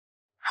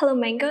Hello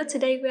Mango,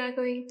 today we are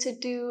going to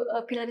do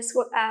a Pilates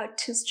workout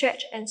to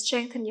stretch and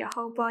strengthen your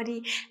whole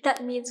body.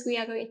 That means we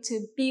are going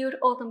to build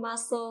all the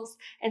muscles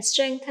and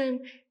strengthen,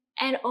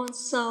 and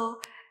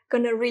also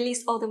gonna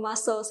release all the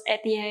muscles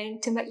at the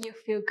end to make you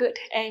feel good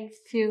and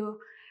feel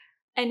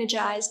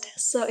energized.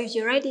 So if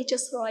you're ready,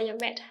 just roll your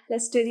mat.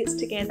 Let's do this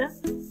together.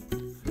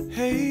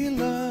 Hey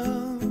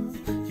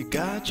love, you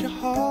got your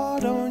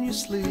heart on your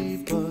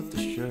sleeve, but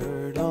the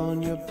shirt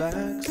on your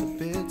back's a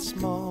bit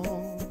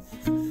small.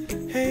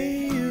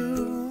 Hey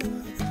you,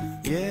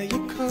 yeah,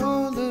 your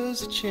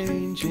colors are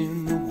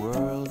changing, the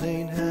world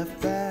ain't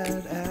half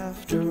bad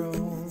after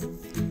all.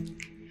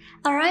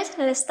 Alright,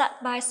 let's start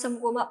by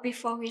some warm-up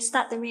before we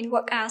start the main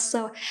workout.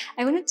 So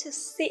I want you to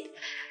sit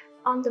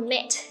on the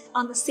mat,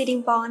 on the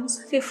sitting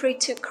bones. Feel free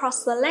to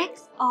cross the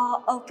legs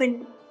or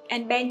open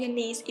and bend your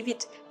knees if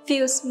it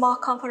feels more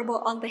comfortable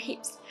on the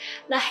hips.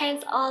 Now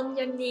hands on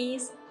your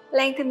knees,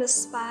 lengthen the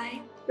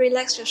spine,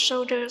 relax your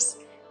shoulders,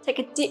 take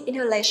a deep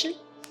inhalation,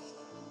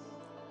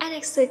 and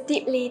exhale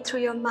deeply through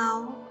your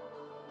mouth.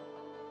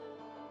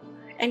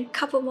 And a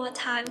couple more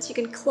times, you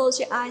can close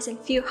your eyes and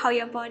feel how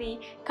your body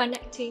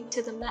connecting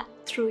to the mat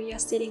through your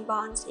sitting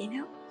bones.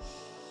 Inhale,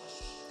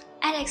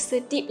 and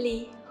exhale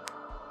deeply.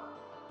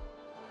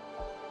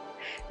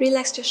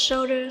 Relax your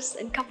shoulders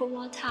and a couple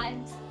more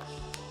times.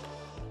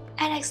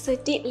 And exhale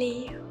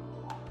deeply.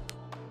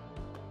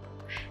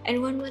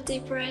 And one more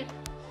deep breath.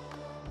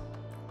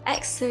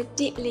 Exhale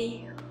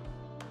deeply.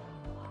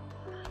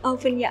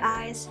 Open your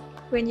eyes.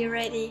 When you're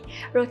ready,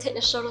 rotate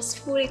the shoulders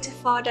fully to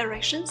 4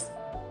 directions.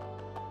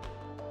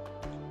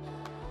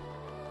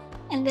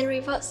 And then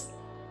reverse.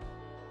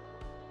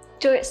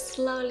 Do it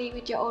slowly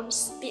with your own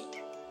speed.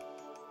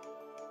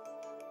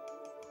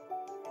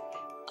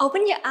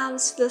 Open your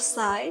arms to the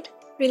side,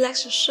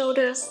 relax your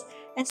shoulders,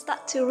 and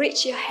start to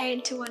reach your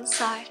hand to one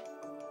side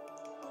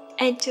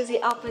and to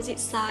the opposite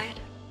side.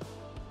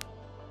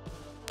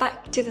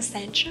 Back to the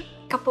center,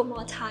 a couple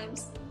more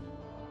times.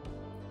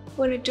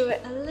 Want to do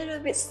it a little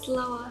bit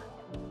slower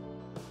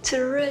to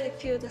really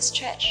feel the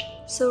stretch.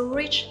 So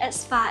reach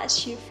as far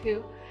as you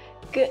feel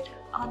good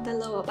on the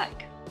lower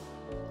back.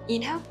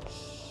 Inhale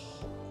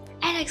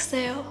and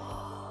exhale.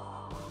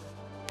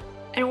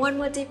 And one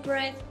more deep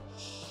breath.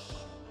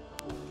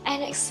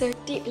 And exhale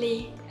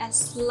deeply and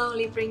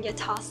slowly bring your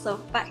torso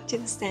back to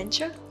the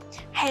center.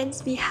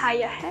 Hands behind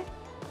your head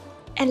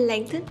and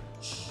lengthen.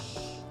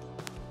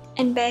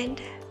 And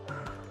bend.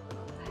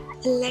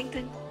 And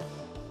lengthen.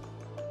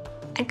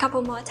 And a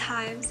couple more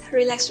times,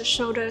 relax your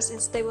shoulders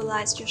and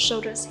stabilize your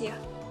shoulders here.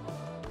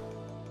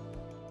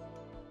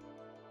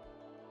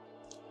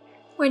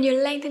 When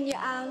you lengthen your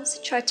arms,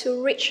 try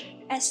to reach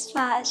as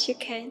far as you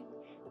can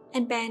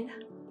and bend.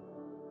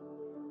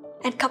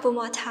 And a couple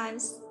more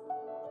times.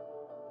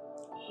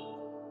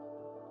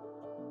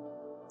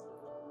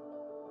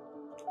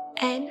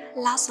 And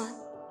last one.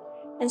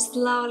 And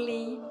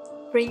slowly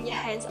bring your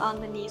hands on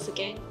the knees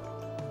again.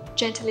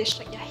 Gently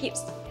shake your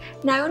hips.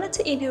 Now I want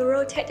you to inhale,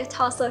 rotate your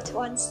torso to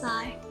one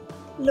side,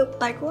 look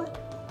backward,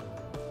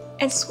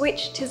 and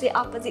switch to the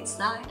opposite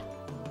side.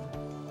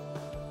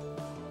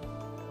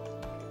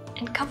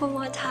 And a couple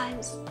more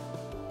times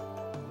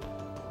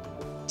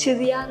to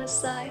the other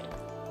side.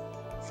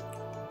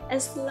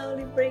 And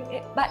slowly bring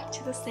it back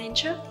to the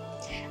center.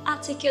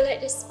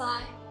 Articulate your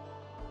spine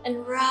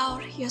and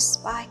round your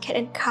spine, cat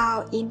and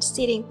cow in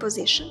sitting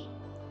position.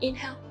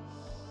 Inhale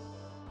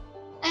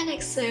and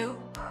exhale.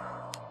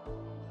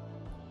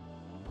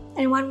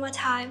 And one more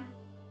time.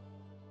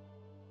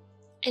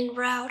 And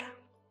round.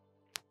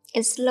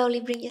 And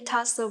slowly bring your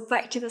torso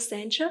back to the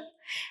center.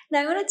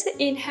 Now I want you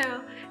to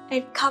inhale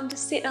and come to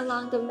sit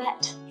along the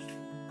mat.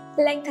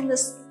 Lengthen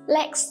the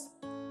legs.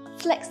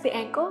 Flex the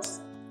ankles.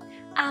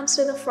 Arms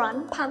to the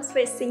front, palms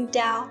facing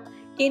down.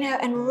 Inhale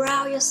and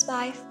round your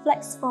spine,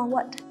 flex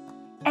forward.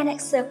 And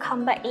exhale,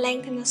 come back,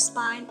 lengthen the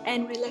spine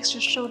and relax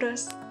your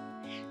shoulders.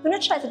 We're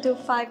gonna try to do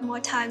 5 more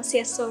times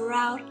here. So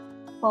round,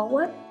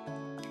 forward,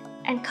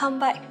 and come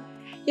back.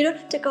 You don't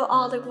have to go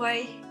all the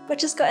way, but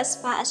just go as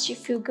far as you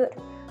feel good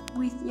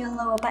with your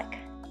lower back.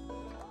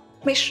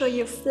 Make sure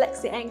you flex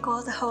the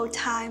ankle the whole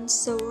time.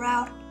 So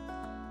round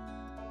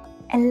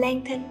and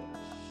lengthen,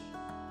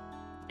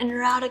 and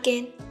round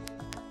again,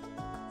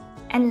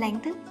 and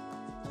lengthen,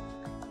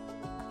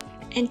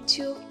 and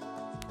 2,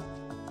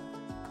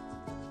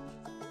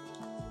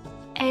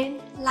 and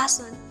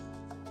last one.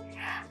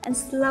 And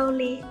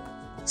slowly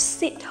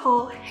sit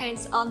tall,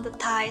 hands on the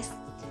thighs,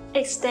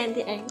 extend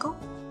the ankle.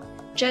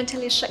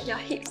 Gently shake your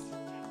hips.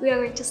 We are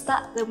going to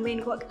start the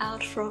main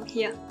workout from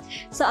here.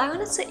 So I want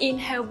you to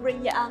inhale,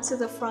 bring your arms to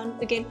the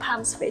front, again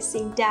palms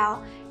facing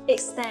down,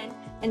 extend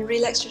and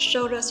relax your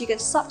shoulders. You can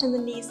soften the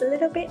knees a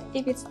little bit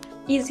if it's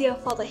easier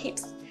for the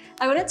hips.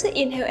 I want you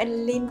to inhale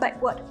and lean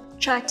backward.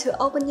 Try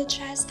to open your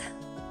chest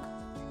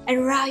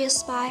and round your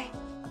spine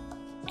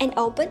and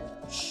open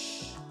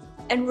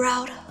and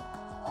round.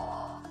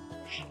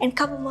 And a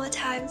couple more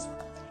times.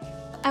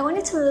 I want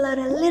you to lean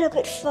a little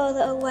bit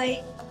further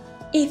away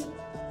if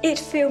it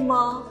feels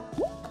more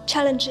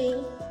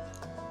challenging.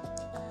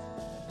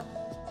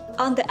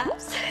 on the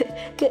abs.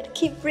 Good,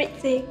 keep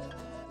breathing.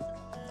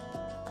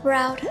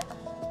 Round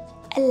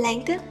and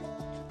lengthen.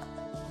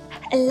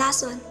 And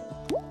last one.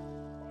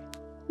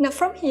 Now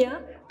from here,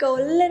 go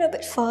a little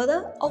bit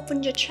further,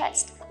 open your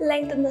chest,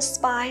 lengthen the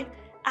spine,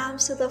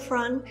 arms to the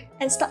front,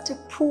 and start to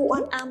pull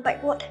one arm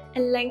backward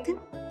and lengthen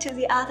to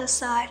the other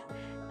side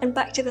and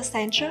back to the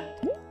center.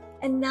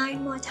 And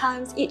 9 more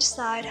times each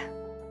side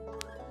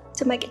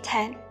to make it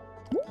 10.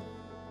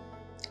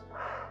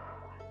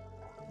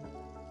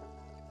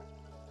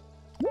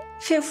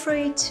 Feel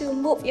free to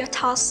move your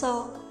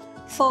torso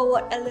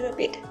forward a little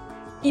bit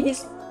if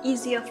it's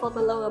easier for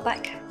the lower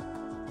back.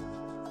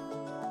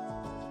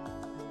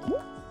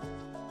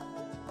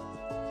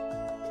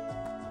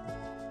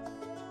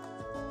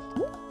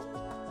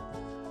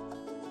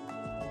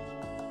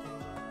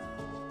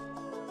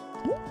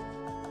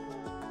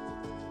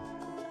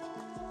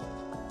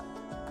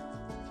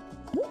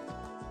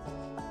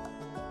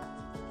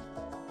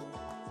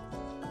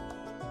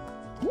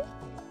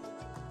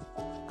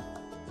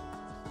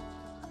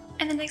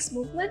 And the next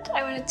movement,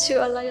 I wanted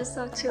to allow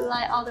yourself to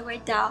lie all the way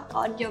down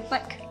on your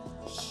back.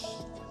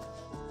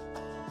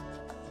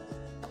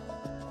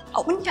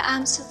 Open your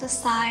arms to the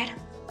side.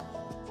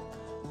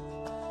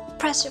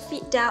 Press your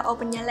feet down,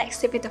 open your legs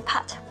hip width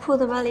apart. Pull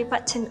the belly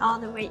button all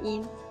the way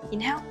in.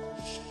 Inhale.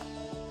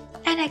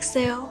 And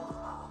exhale.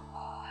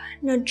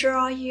 Now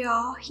draw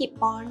your hip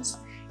bones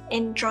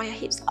and draw your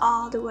hips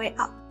all the way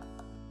up.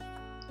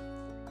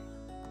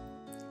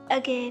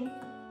 Again,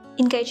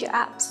 engage your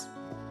abs.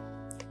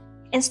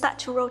 And start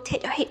to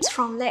rotate your hips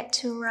from left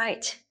to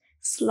right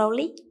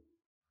slowly.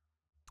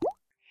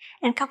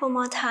 And a couple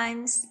more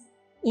times.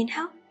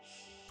 Inhale.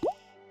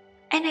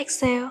 And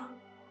exhale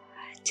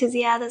to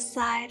the other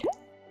side.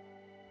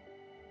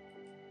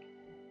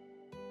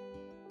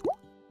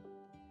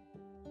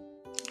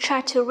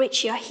 Try to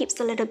reach your hips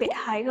a little bit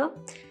higher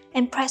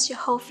and press your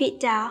whole feet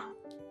down.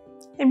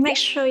 And make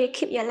sure you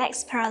keep your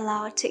legs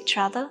parallel to each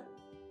other.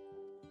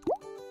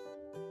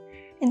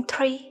 And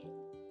 3,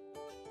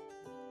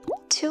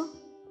 2,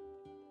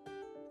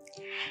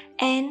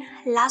 and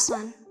last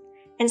one.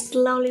 And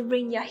slowly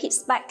bring your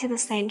hips back to the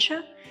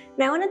center.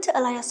 Now I wanted to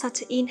allow yourself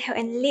to inhale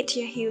and lift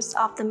your heels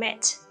off the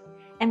mat.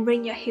 And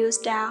bring your heels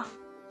down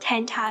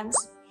 10 times.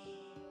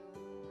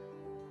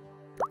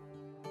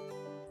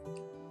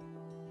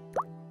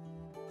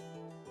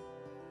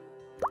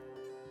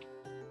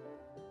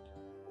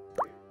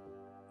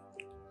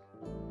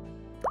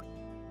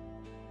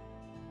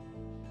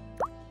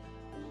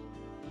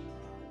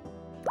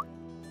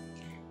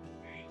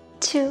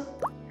 Two,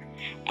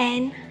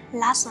 and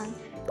last one.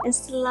 And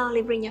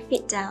slowly bring your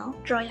feet down.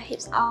 Draw your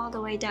hips all the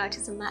way down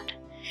to the mat.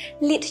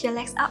 Lift your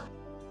legs up.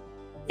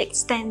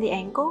 Extend the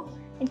ankle.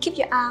 And keep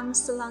your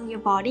arms along your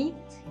body.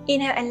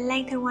 Inhale and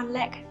lengthen one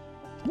leg.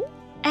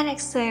 And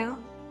exhale.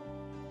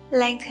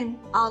 Lengthen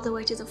all the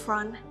way to the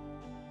front.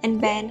 And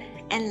bend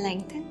and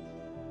lengthen.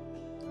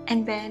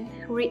 And bend,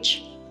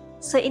 reach.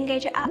 So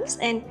engage your abs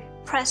and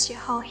press your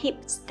whole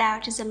hips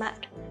down to the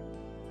mat.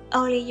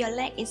 Only your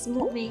leg is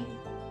moving.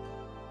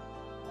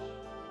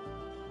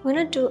 We're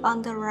going to do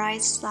on the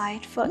right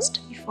side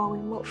first before we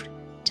move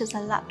to the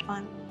left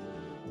one.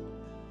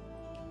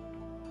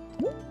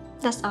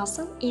 That's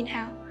awesome.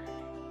 Inhale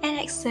and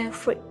exhale,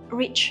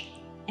 reach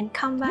and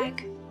come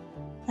back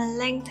and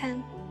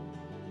lengthen.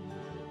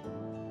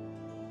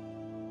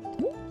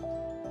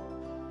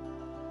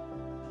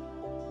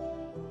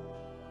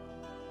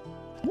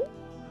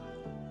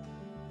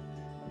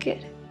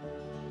 Good.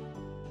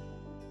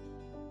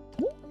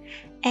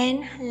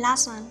 And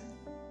last one.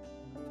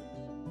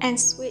 And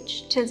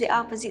switch to the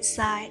opposite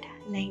side.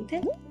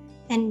 Lengthen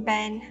and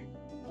bend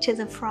to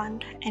the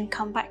front and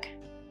come back.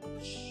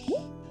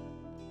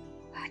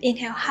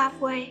 Inhale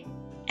halfway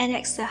and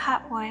exhale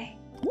halfway.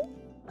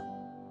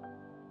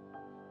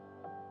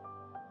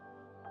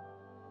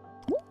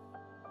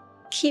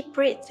 Keep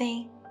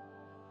breathing.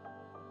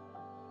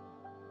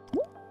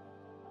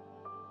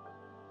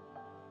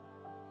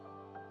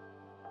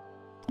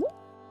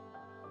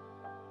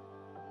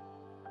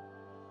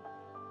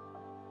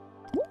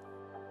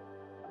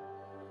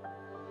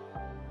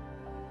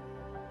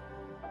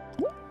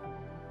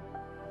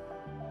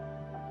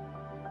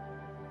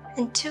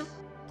 And 2.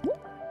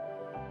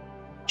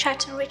 Try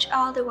to reach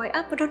all the way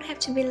up, but don't have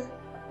to be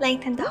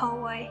lengthened the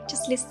whole way.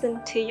 Just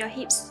listen to your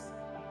hips.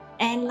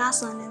 And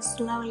last one, and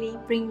slowly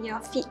bring your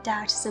feet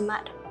down to the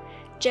mat.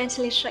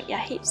 Gently shrug your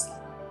hips.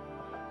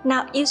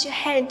 Now use your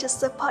hand to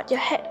support your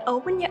head.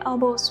 Open your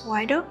elbows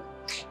wider.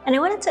 And I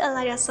wanted to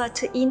allow yourself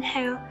to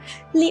inhale.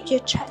 Lift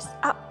your chest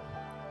up.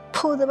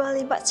 Pull the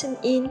belly button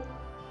in.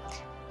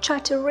 Try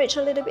to reach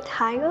a little bit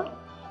higher.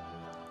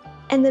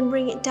 And then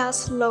bring it down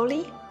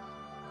slowly.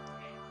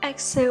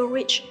 Exhale,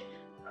 reach.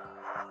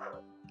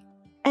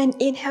 And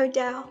inhale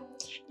down.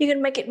 You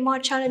can make it more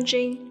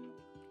challenging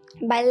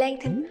by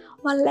lengthening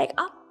one leg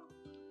up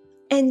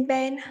and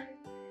bend,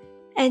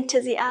 and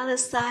to the other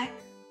side.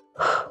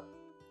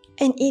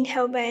 And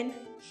inhale, bend.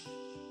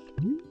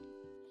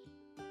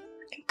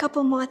 A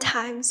couple more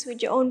times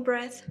with your own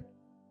breath.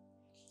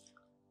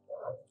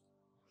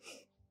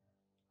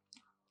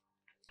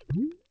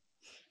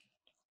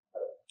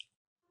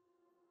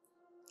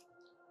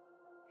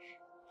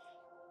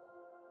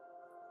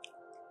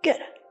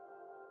 Good.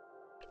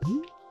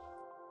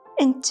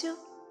 And 2.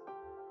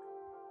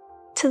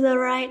 To the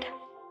right.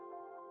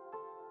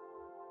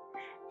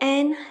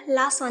 And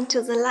last one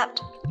to the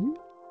left.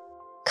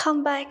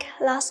 Come back,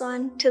 last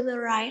one to the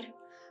right.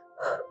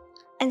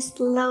 And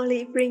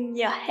slowly bring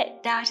your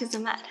head down to the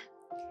mat.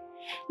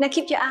 Now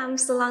keep your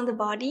arms along the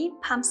body,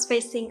 palms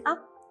facing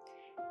up.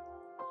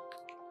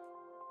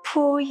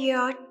 Pull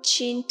your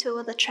chin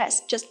toward the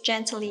chest just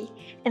gently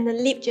and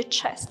then lift your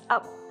chest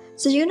up.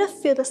 So you're gonna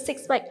feel the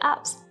six-pack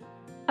abs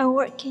are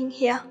working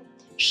here.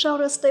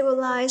 Shoulders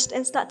stabilized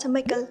and start to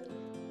make a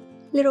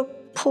little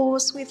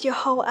pulls with your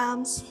whole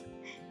arms.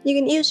 You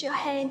can use your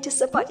hand to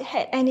support your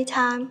head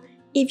anytime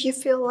if you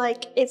feel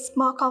like it's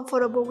more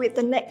comfortable with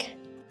the neck.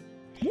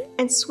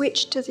 And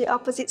switch to the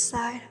opposite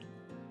side.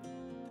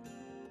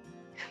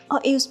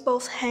 Or use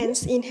both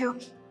hands, inhale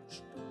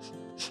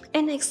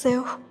and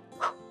exhale.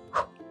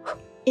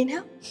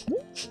 Inhale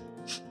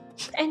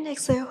and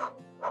exhale.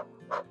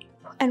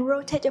 And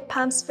rotate your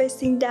palms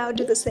facing down,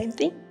 do the same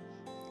thing.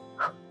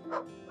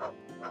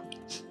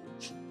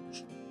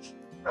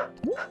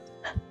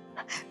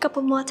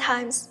 Couple more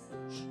times.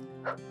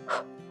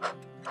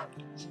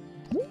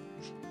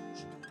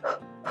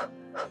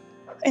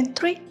 And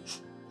 3,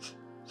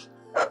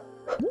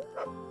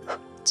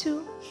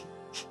 2,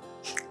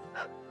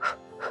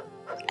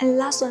 and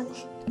last one.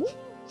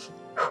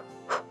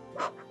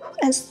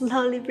 And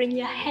slowly bring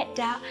your head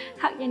down,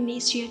 hug your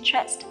knees to your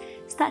chest.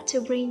 Start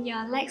to bring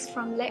your legs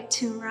from left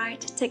to right.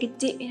 Take a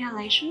deep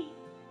inhalation.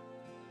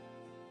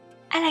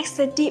 And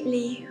exhale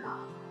deeply.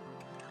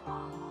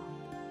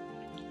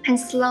 And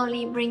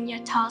slowly bring your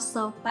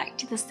torso back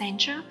to the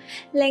center.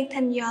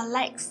 Lengthen your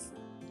legs.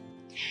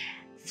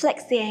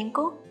 Flex the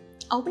ankle.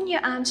 Open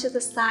your arms to the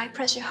side.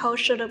 Press your whole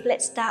shoulder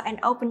blades down and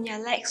open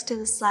your legs to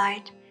the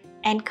side.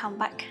 And come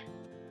back.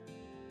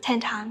 10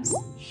 times.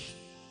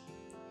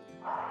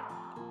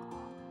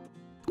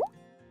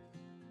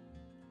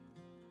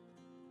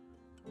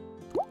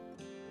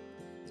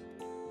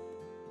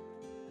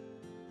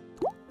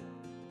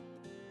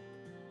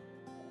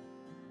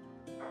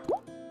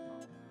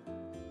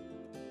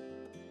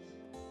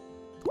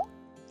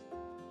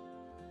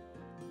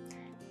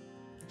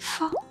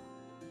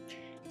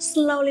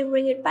 Slowly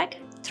bring it back.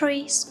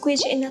 3,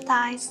 squeeze your inner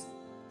thighs.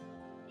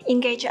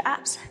 Engage your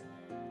abs.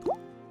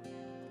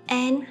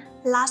 And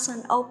last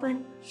one,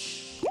 open.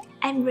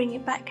 And bring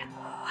it back.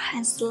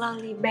 And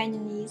slowly bend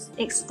your knees.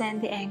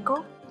 Extend the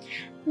ankle.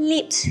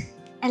 Lift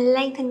and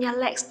lengthen your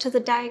legs to the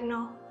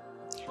diagonal.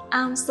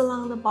 Arms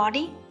along the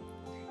body.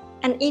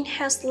 And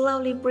inhale,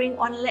 slowly bring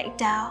one leg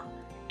down.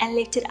 And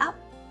lift it up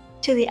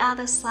to the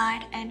other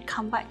side and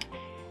come back.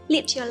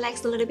 Lift your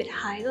legs a little bit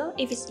higher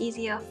if it's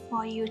easier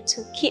for you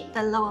to keep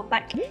the lower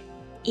back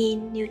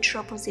in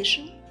neutral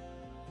position.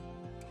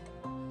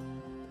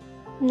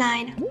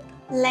 9.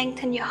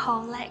 Lengthen your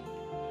whole leg.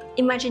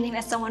 Imagining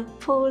that someone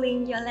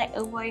pulling your leg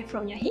away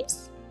from your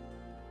hips.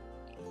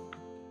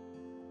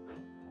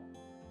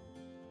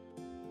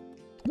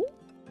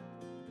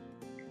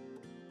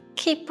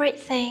 Keep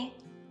breathing.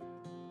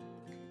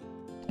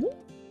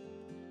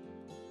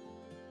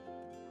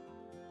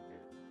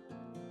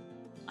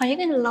 Or you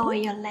can lower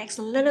your legs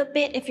a little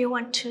bit if you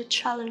want to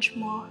challenge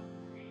more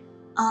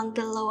on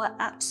the lower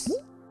abs.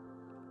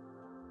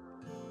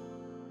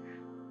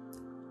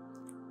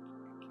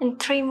 And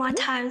 3 more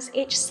times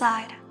each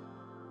side.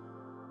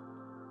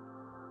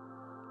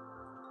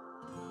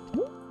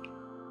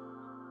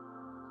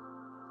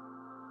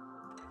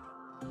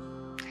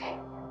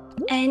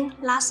 And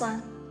last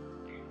one.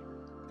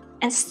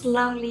 And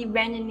slowly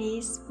bend your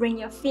knees, bring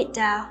your feet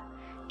down,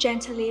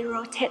 gently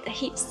rotate the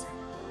hips.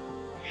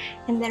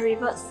 And then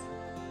reverse.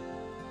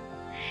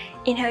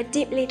 Inhale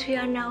deeply through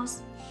your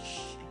nose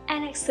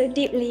and exhale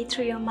deeply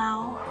through your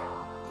mouth.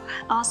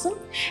 Awesome.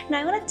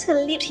 Now I wanted to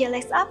lift your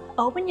legs up,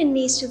 open your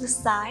knees to the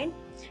side,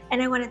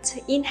 and I wanted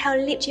to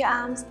inhale, lift your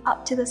arms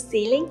up to the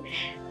ceiling,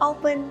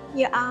 open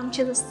your arm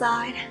to the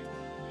side.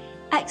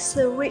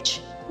 Exhale, reach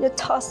your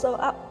torso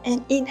up,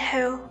 and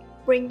inhale,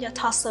 bring your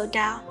torso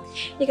down.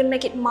 You can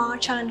make it more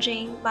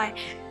challenging by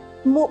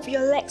move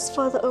your legs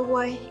further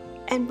away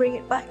and bring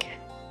it back.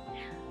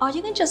 Or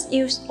you can just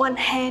use one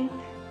hand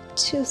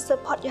to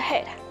support your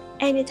head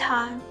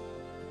anytime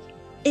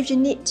if you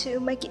need to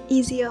make it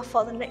easier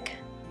for the neck.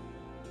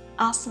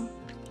 Awesome.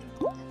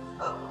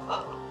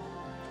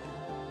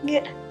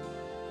 Good.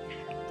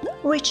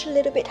 Reach a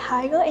little bit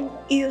higher and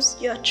use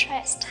your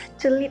chest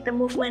to lead the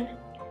movement.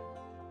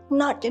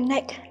 Not your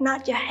neck,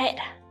 not your head.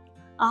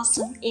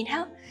 Awesome.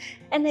 Inhale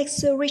and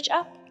exhale, reach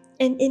up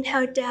and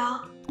inhale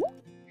down.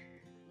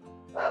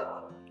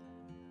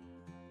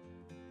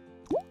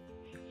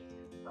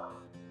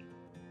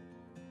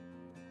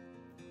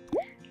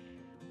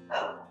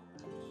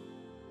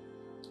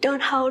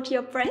 Don't hold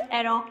your breath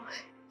at all.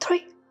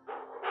 3,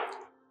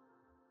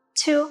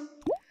 2,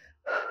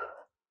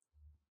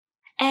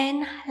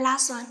 and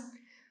last one.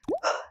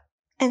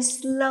 And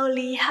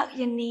slowly hug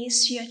your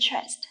knees to your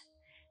chest.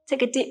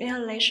 Take a deep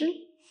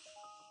inhalation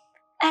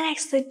and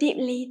exhale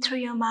deeply through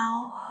your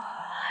mouth.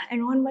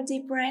 And one more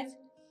deep breath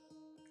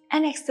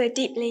and exhale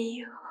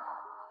deeply.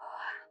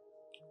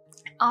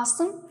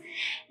 Awesome.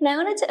 Now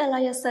I want to allow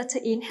yourself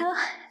to inhale,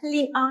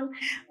 lean on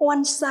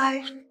one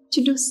side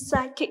to do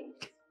side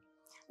kick.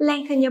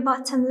 Lengthen your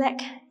bottom leg,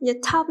 your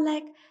top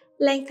leg,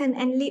 lengthen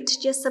and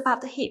lift just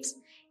above the hips.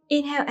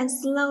 Inhale and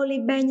slowly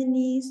bend your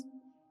knees.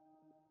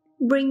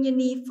 Bring your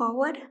knee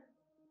forward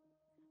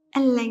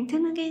and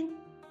lengthen again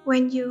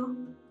when you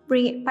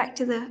bring it back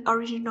to the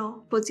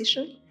original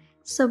position.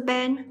 So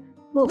bend,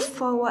 move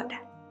forward,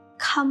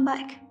 come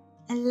back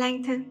and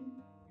lengthen.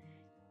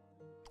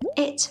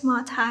 8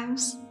 more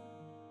times.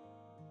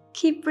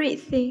 Keep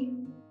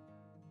breathing.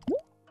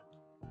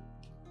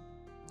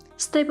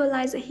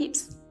 Stabilize the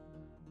hips.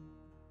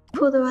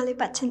 Pull the belly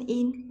button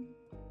in.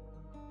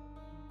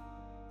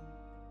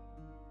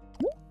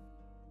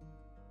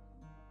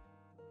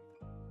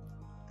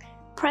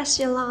 Press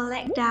your lower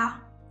leg down.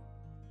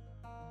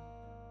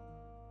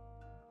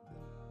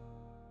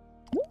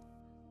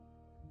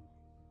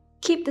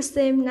 Keep the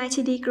same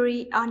 90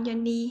 degree on your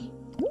knee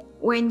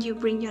when you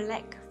bring your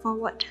leg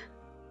forward.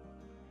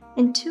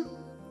 And 2.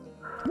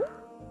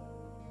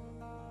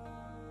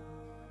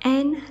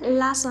 And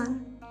last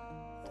one.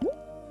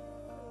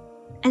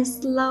 And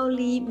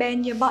slowly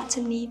bend your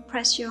bottom knee,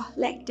 press your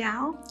leg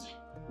down.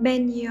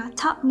 Bend your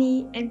top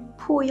knee and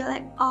pull your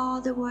leg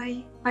all the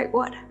way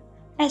backward,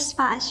 as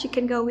far as you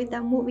can go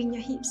without moving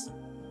your hips.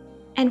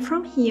 And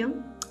from here,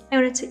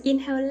 I want to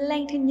inhale,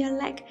 lengthen your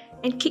leg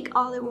and kick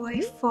all the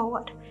way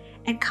forward.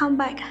 And come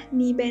back,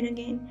 knee bend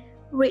again.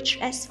 Reach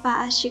as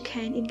far as you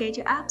can, engage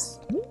your abs.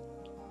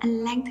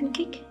 And lengthen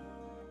kick.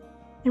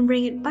 And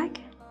bring it back.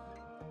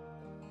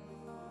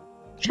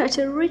 Try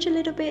to reach a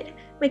little bit,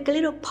 make a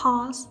little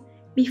pause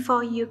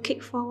before you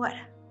kick forward.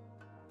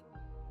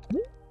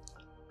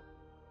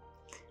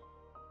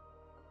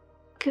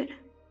 Good.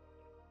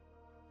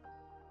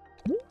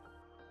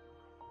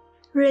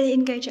 Really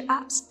engage your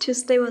abs to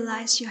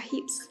stabilize your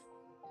hips.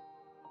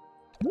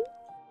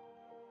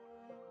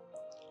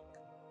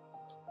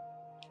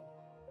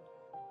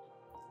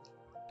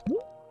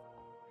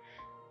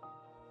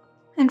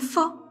 And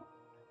 4,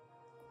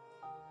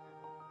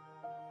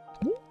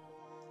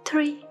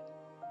 3,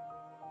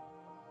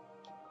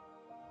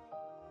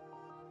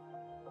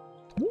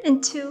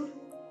 and 2.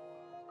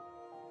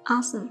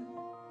 Awesome.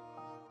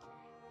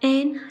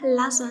 And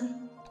last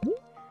one.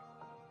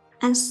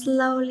 And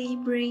slowly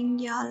bring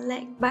your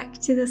leg back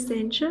to the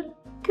center.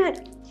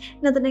 Good.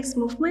 Now the next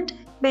movement,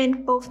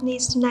 bend both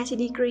knees to 90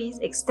 degrees,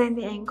 extend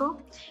the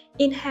ankle.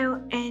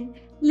 Inhale and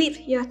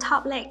lift your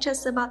top leg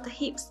just above the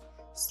hips.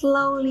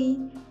 Slowly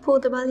pull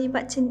the belly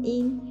button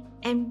in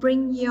and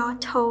bring your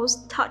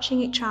toes touching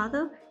each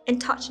other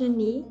and touch the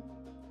knee.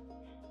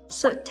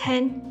 So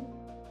 10,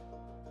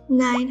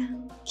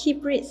 9,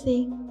 keep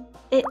breathing,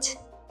 8,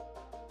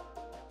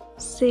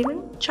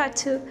 7, try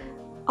to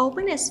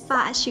open as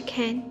far as you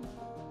can,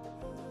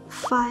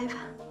 5,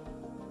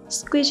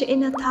 squeeze your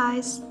inner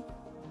thighs,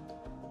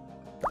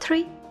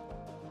 3,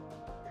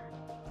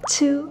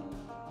 2,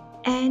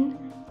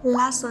 and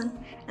last one.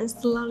 And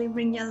slowly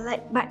bring your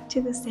leg back to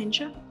the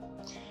center.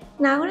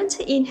 Now I want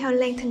to inhale,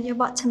 lengthen your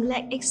bottom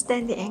leg,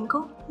 extend the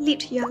ankle,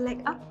 lift your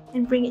leg up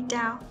and bring it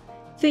down.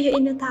 Feel your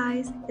inner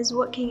thighs is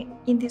working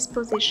in this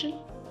position.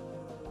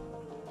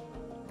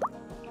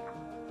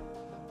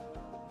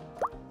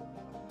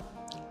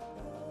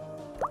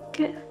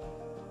 Good.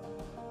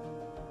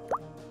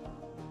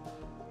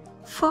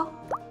 4,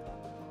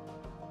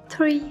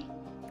 3,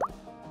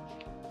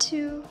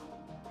 2,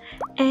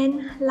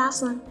 and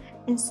last one.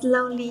 And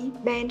slowly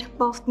bend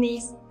both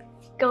knees.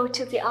 Go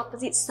to the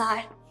opposite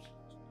side.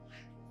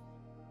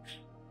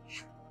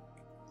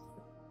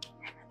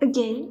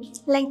 Again,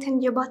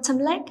 lengthen your bottom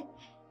leg.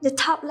 The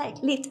top leg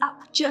lift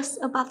up just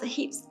above the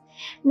hips.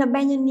 Now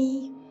bend your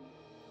knee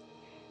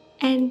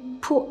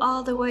and pull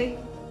all the way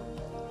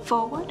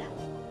forward.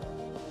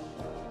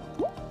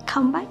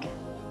 Come back,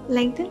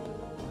 lengthen,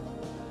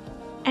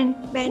 and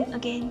bend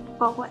again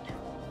forward.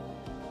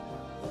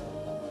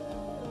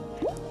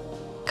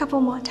 Couple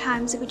more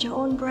times with your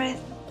own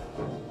breath.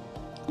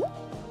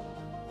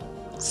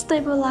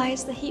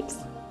 Stabilize the hips.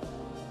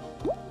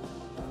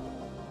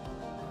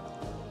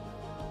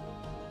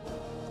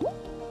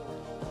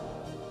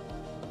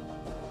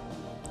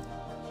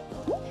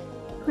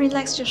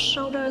 Relax your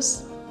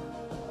shoulders.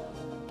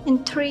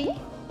 In 3,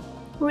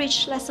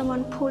 reach like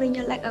someone pulling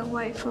your leg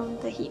away from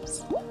the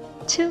hips.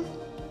 2,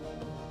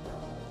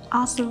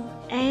 awesome,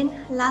 and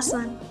last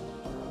one.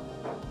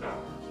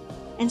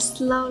 And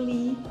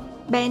slowly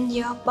bend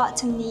your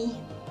bottom knee.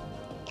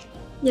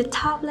 Your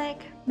top leg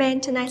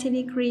bend to 90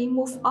 degrees,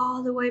 move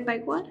all the way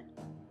backward.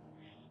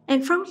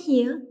 And from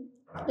here,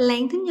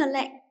 lengthen your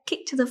leg,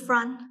 kick to the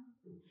front,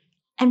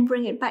 and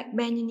bring it back,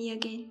 bend your knee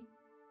again.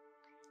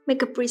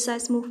 Make a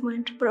precise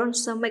movement, but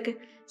also make a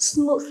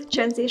smooth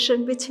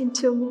transition between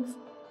 2 moves.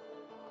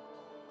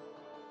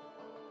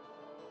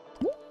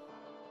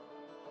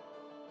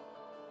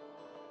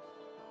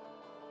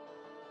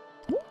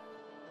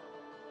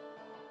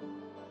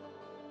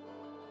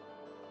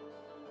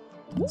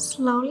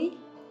 Slowly.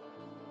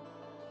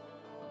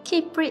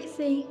 Keep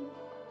breathing.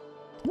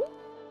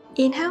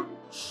 Inhale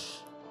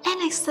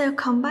and exhale,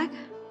 come back.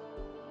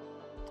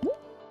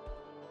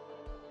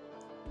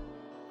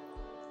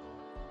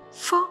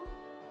 4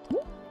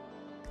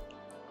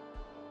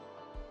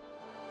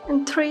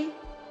 and 3,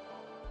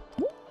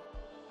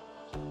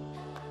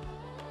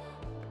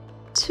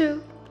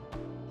 2,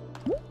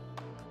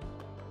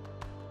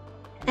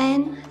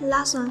 and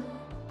last one.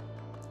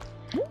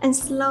 And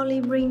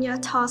slowly bring your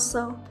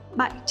torso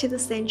back to the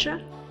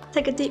center.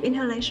 Take a deep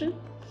inhalation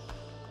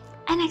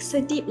and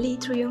exhale deeply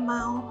through your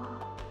mouth.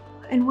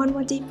 And one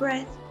more deep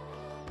breath.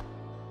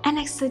 And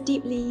exhale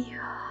deeply.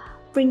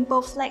 Bring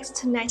both legs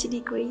to 90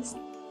 degrees.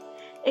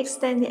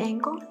 Extend the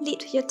ankle,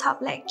 lift your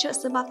top leg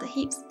just above the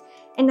hips.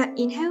 And now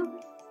inhale,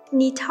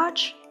 knee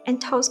touch and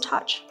toes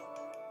touch.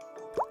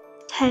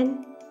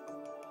 10,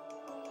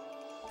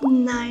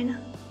 9,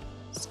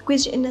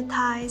 squeeze your inner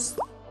thighs.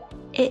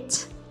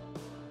 8,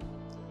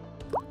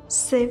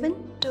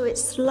 7, do it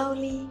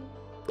slowly.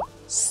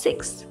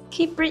 6,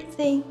 keep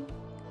breathing.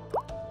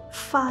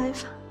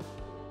 5,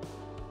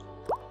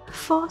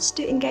 4,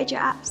 still engage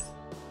your abs.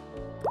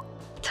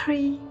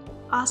 3,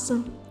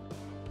 awesome.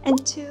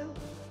 And 2,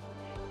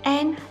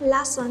 and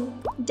last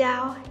one,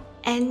 down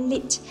and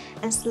lift.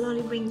 And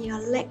slowly bring your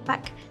leg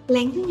back.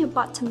 Lengthen your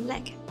bottom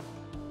leg.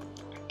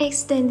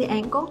 Extend the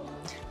ankle.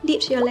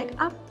 Lift your leg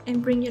up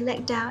and bring your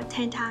leg down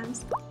 10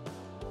 times.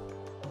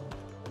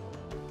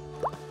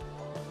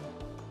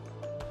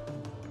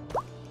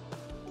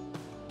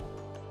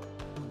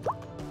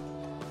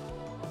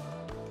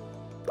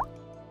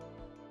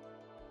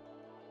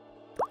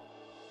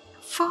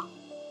 Four,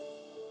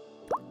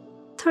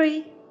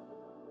 3,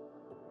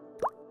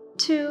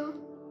 2,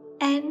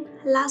 and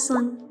last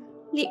one.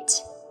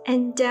 Lift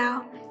and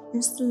down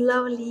and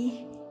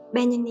slowly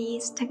bend your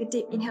knees. Take a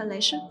deep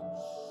inhalation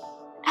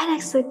and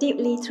exhale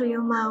deeply through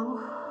your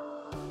mouth.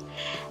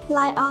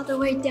 Lie all the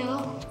way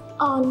down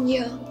on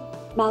your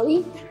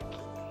belly.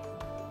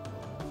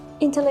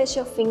 Interlace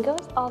your fingers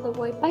all the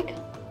way back.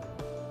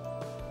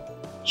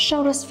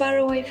 Shoulders far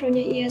away from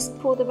your ears.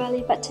 Pull the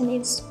belly button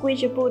in.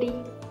 Squeeze your booty.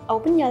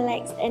 Open your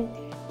legs and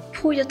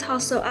pull your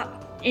torso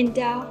up and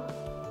down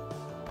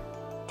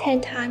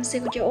 10 times. Stay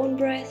with your own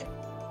breath.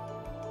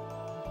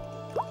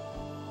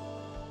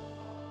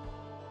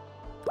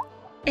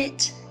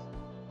 8,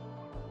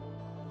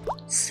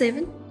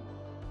 7,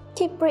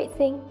 keep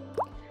breathing.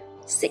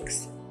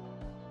 6,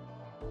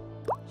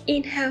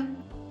 inhale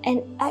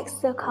and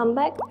exhale, come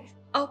back.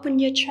 Open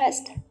your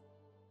chest.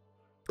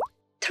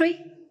 3,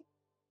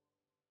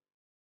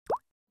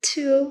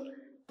 2,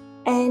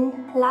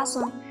 and last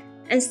one.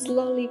 And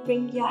slowly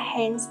bring your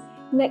hands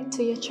next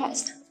to your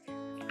chest.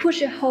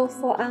 Push your whole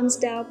forearms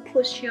down.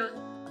 Push your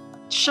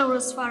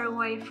shoulders far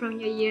away from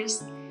your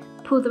ears.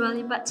 Pull the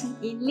belly button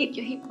in. Lift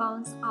your hip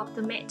bones off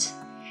the mat.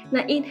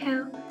 Now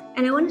inhale,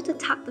 and I want you to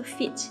tuck the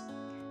feet.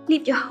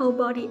 Lift your whole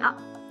body up.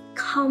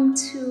 Come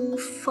to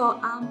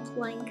forearm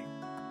plank.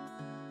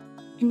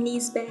 And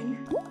knees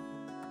bend.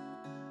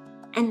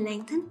 And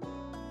lengthen.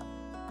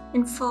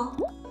 And 4.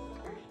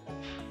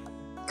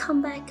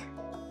 Come back.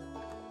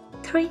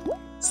 3.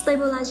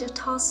 Stabilize your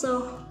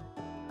torso.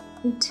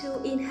 And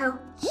 2. Inhale.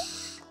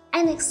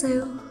 And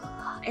exhale.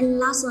 And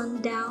last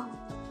one, down.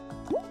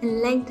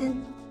 And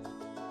lengthen.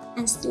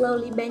 And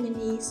slowly bend your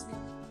knees.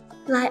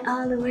 Lie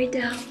all the way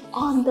down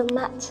on the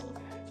mat.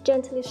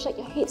 Gently shake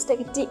your hips. Take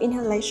a deep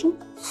inhalation.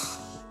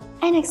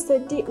 And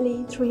exhale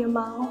deeply through your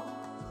mouth.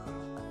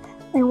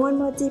 And one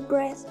more deep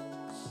breath.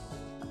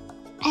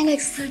 And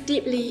exhale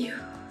deeply.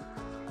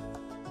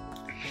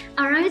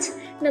 Alright,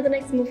 now the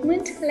next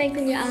movement.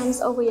 Lengthen your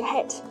arms over your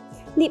head.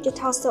 Lift your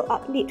torso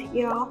up, lift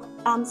your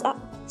arms up.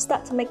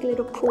 Start to make a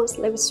little pulse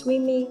like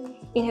swimming.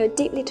 Inhale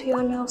deeply to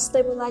your nose.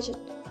 Stabilize your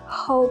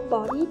whole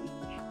body.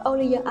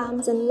 Only your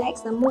arms and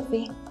legs are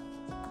moving.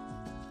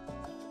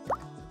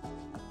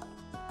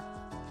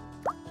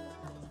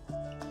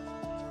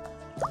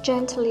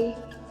 Gently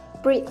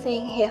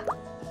breathing here.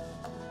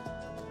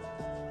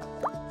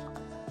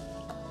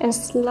 And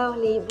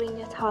slowly bring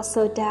your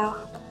torso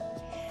down.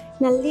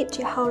 Now lift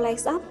your whole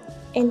legs up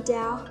and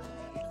down.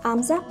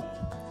 Arms up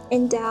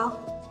and down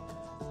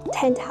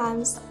 10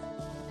 times.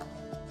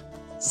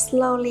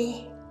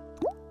 Slowly.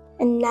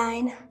 And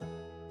 9,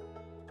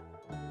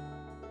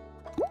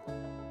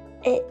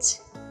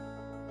 8.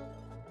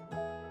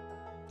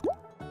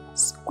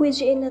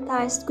 Squeeze your inner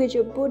thighs, squeeze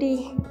your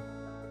booty.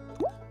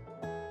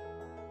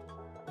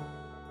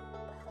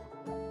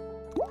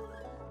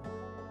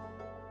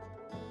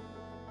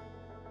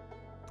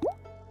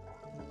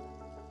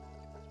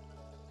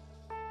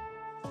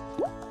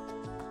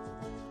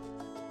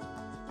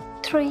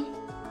 3,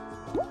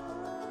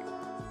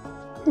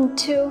 and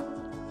 2,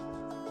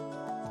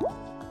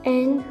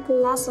 and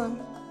last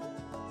one.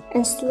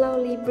 And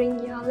slowly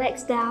bring your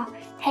legs down,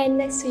 hand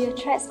next to your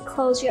chest,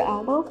 close your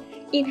elbow.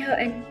 Inhale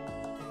and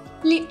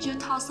lift your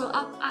torso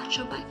up, arch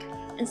your back,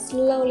 and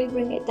slowly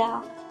bring it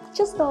down.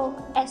 Just go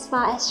as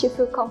far as you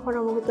feel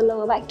comfortable with the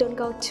lower back, don't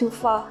go too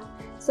far.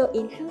 So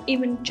inhale,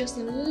 even just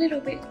a little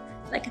bit,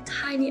 like a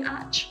tiny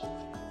arch,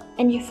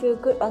 and you feel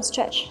good on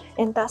stretch,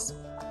 and that's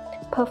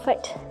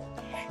perfect.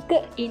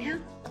 Good. Inhale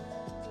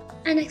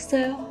and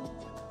exhale,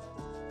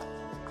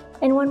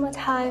 and one more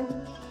time,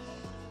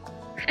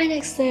 and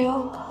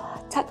exhale.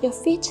 Tap your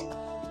feet.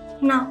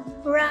 Now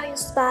round your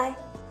spine,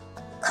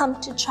 come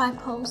to try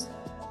pose.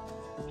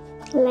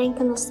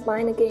 Lengthen the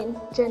spine again.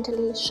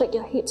 Gently shake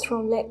your hips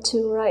from left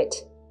to right.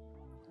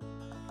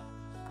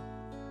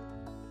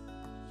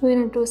 We're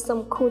gonna do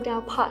some cool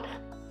down part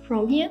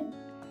from here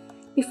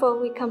before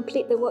we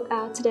complete the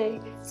workout today.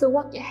 So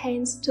walk your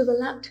hands to the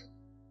left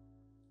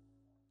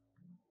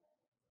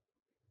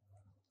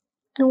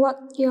and walk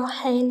your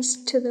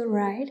hands to the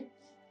right.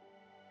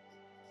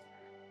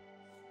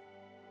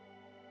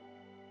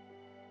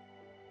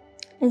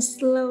 And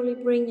slowly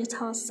bring your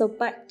torso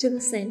back to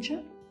the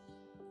center.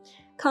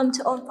 Come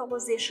to on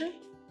position.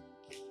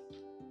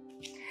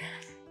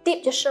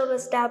 Dip your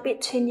shoulders down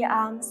between your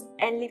arms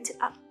and lift it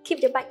up.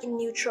 Keep your back in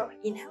neutral.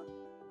 Inhale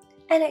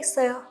and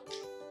exhale.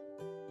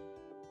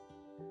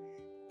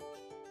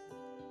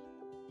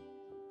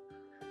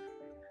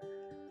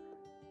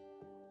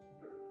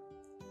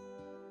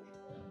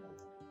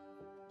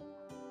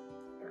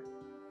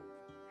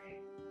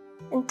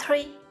 And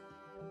 3,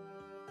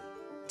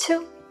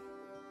 2,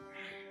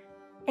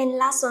 and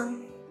last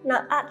one.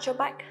 Now arch your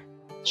back,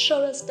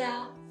 shoulders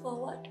down,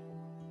 forward.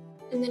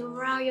 And then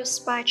round your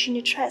spine, chin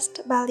your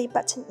chest, belly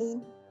button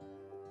in.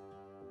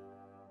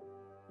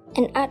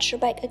 And arch your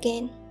back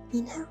again.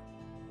 Inhale.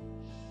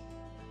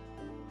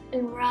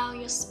 And round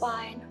your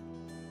spine.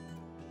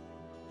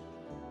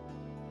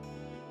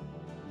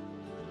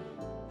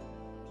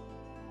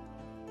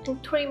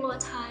 And 3 more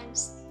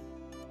times.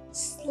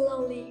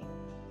 Slowly.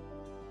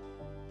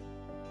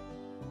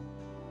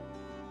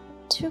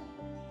 2.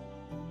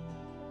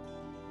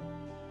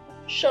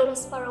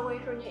 Shoulders far away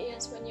from your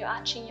ears when you're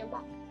arching your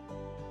back.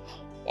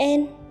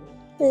 And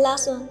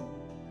last one.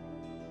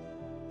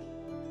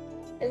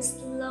 And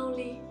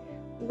slowly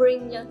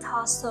bring your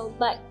torso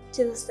back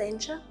to the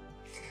center.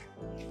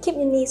 Keep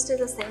your knees to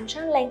the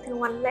center, lengthen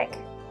one leg.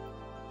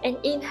 And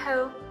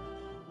inhale,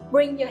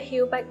 bring your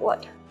heel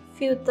backward.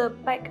 Feel the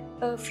back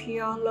of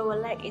your lower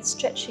leg is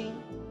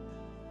stretching.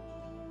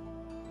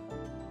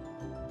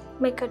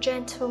 Make a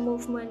gentle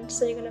movement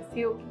so you're gonna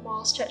feel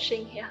more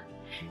stretching here.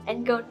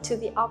 And go to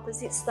the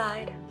opposite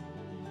side.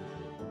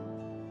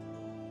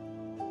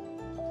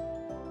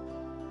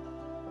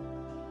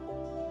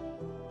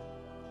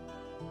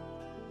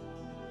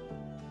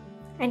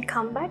 And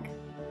come back.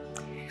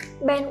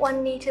 Bend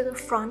one knee to the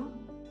front.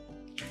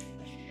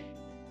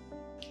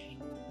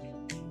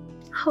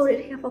 Hold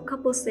it here for a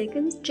couple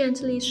seconds.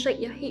 Gently shake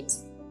your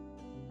hips.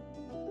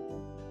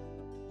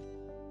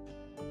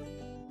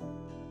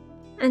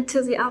 And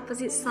to the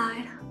opposite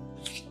side.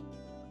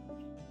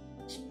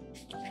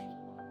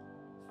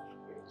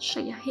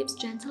 Shake your hips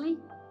gently.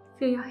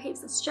 Feel your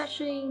hips are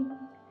stretching.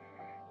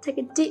 Take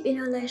a deep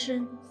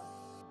inhalation.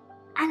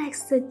 And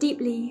exhale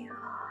deeply.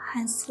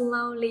 And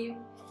slowly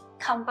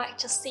come back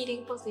to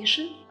seating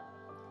position.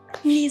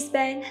 Knees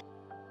bend.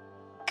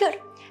 Good.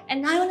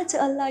 And now I want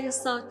to allow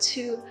yourself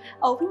to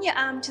open your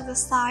arm to the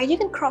side. You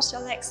can cross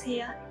your legs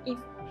here if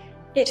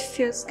it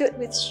feels good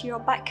with your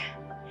back.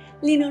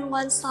 Lean on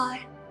one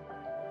side.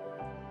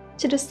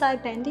 To the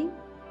side bending.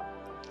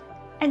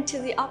 And to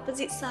the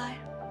opposite side.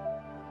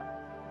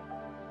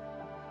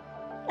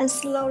 And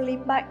slowly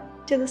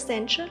back to the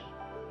center.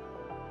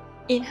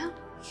 Inhale.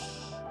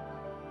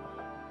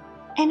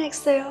 And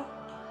exhale.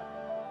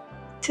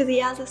 To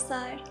the other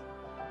side.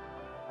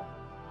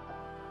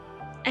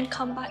 And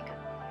come back.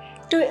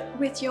 Do it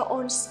with your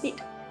own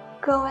speed.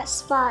 Go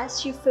as far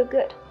as you feel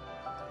good.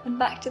 And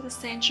back to the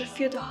center.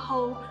 Feel the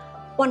whole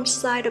one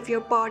side of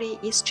your body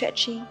is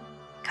stretching.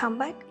 Come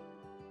back.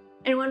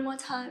 And one more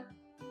time.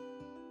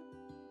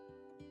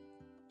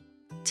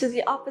 To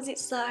the opposite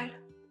side.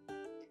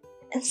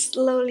 And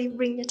slowly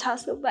bring your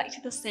torso back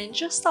to the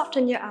center.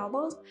 Soften your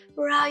elbows.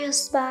 Round your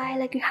spine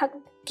like you're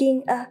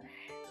hugging a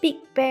big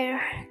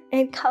bear.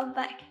 And come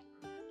back.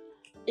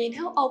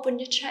 Inhale, open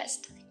your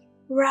chest.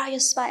 Round your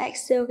spine,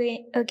 exhale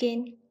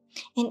again.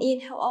 And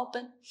inhale,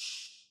 open.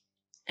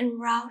 And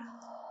round.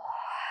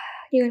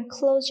 You can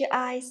close your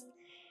eyes.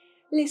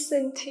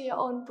 Listen to your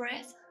own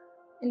breath.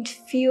 And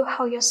feel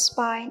how your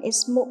spine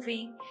is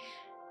moving.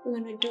 We're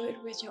going to do it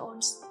with your own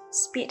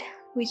speed,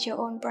 with your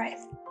own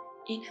breath.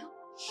 Inhale.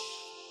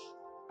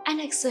 And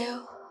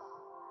exhale.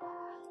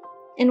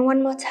 And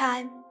one more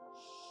time.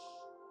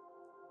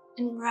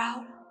 And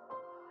round.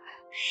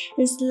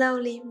 And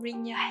slowly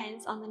bring your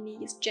hands on the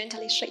knees.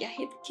 Gently shake your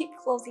head. Keep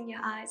closing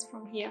your eyes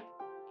from here.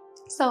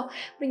 So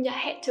bring your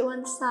head to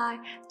one side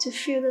to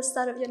feel the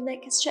side of your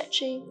neck is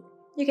stretching.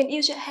 You can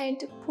use your hand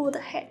to pull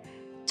the head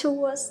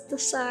towards the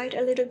side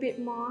a little bit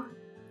more.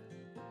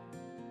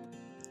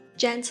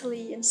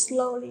 Gently and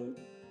slowly.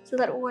 So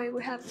that way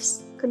we have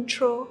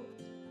control.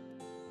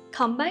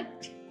 Come back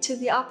to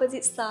the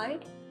opposite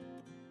side.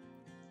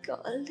 Go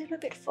a little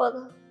bit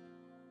further.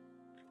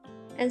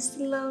 And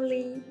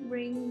slowly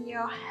bring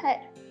your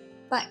head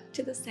back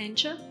to the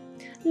center.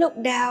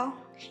 Look down.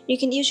 You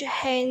can use your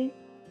hand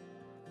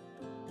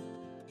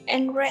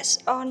and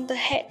rest on the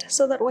head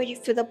so that way you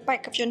feel the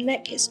back of your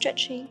neck is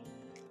stretching.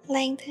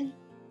 Lengthen.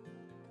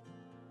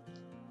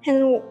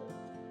 And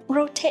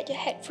rotate your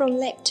head from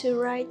left to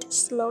right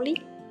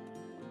slowly.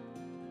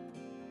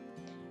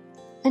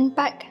 And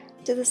back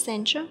to the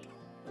center.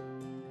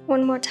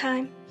 One more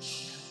time.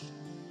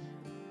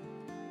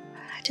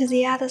 To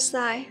the other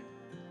side.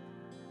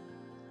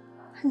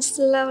 And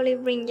slowly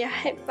bring your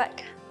head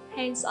back.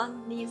 Hands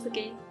on knees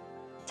again.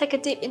 Take a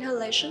deep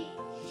inhalation.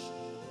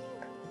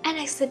 And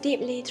exhale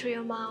deeply through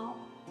your mouth.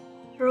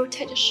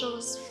 Rotate your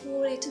shoulders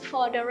fully to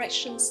 4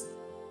 directions.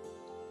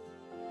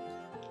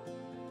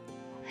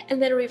 And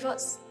then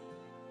reverse.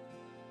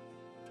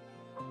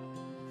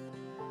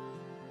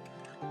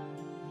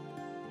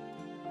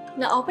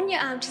 Now open your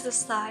arm to the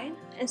side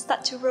and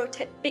start to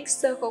rotate big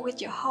circle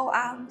with your whole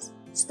arms.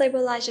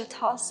 Stabilize your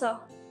torso.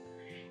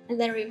 And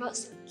then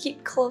reverse.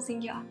 Keep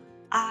closing your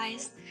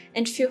eyes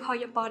and feel how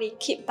your body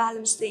keep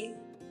balancing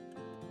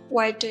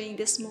while doing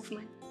this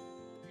movement.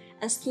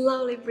 And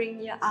slowly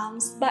bring your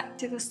arms back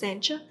to the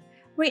center.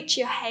 Reach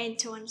your hand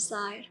to one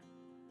side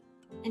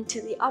and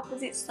to the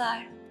opposite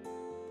side.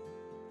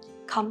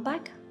 Come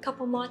back a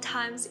couple more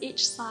times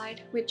each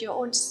side with your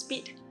own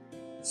speed.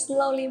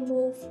 Slowly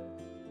move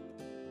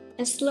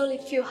and slowly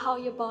feel how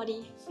your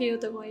body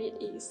feels the way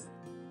it is.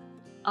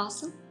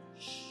 Awesome.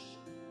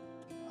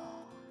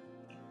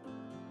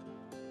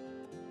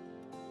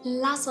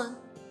 Last one.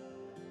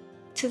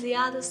 To the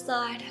other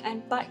side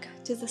and back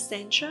to the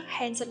center,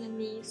 hands on the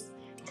knees.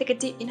 Take a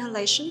deep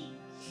inhalation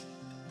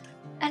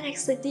and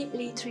exhale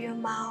deeply through your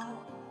mouth.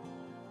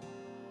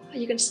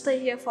 You can stay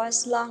here for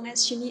as long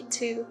as you need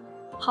to.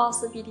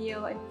 Pause the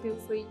video and feel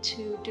free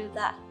to do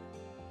that.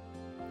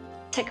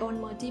 Take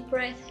one more deep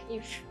breath.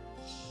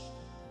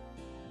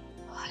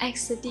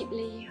 Exhale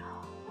deeply.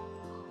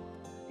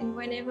 And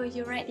whenever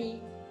you're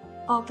ready,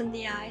 open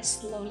the eyes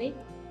slowly.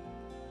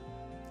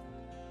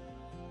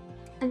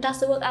 And that's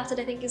the workout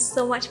today. Thank you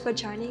so much for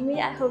joining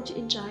me. I hope you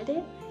enjoyed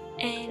it.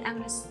 And I'm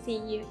gonna see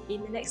you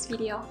in the next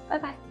video. Bye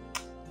bye.